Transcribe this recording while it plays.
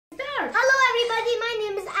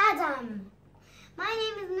My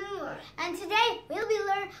name is Nour, and today we'll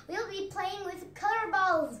be playing with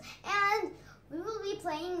ColorBalls, and we will be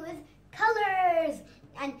playing with colors.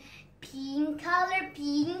 And pink color,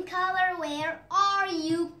 where are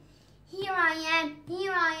you? Here I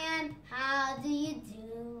am, how do you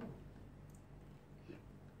do?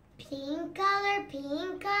 Pink color,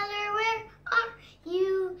 where are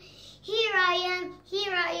you? Here I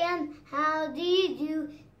am, how do you do?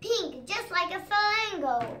 Pink, just like a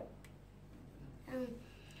flamingo.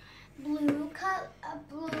 Blue color,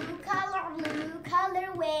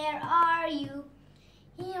 where are you?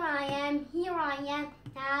 Here I am,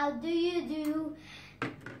 how do you do?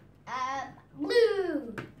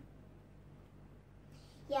 Blue.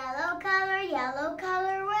 Yellow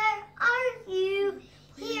color, where are you?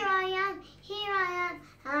 Here I am,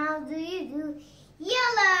 how do you do?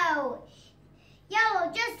 Yellow,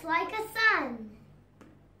 just like a sun.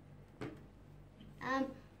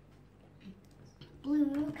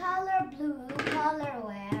 Blue color,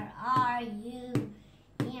 where are you?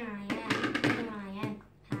 Here I am,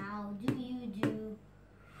 how do you do?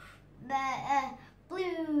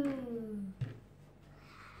 Blue.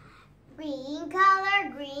 Green color,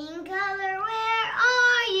 where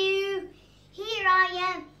are you? Here I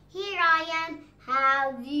am,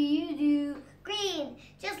 how do you do? Green,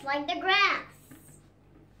 just like the grass.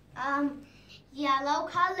 Yellow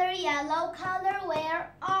color,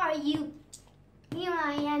 where are you? Here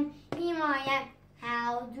I am,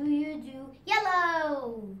 how do you do?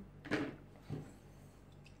 Yellow.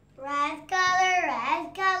 Red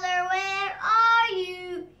color, where are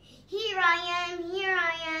you? Here I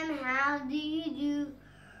am, how do you do?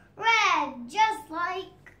 Red, just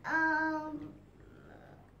like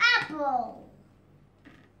apple.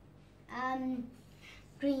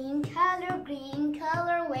 Green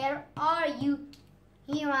color, where are you?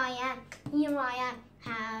 Here I am,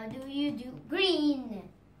 how do you do? Green.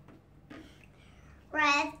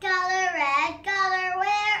 Red color,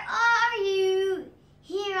 where are you?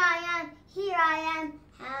 Here I am,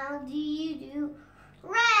 how do you do?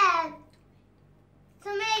 Red.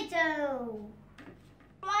 Tomato.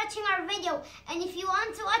 Watching our video, and if you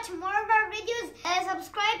want to watch more of our videos,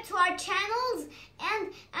 subscribe to our channels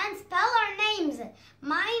and spell our names.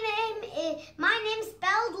 My name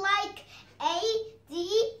spelled like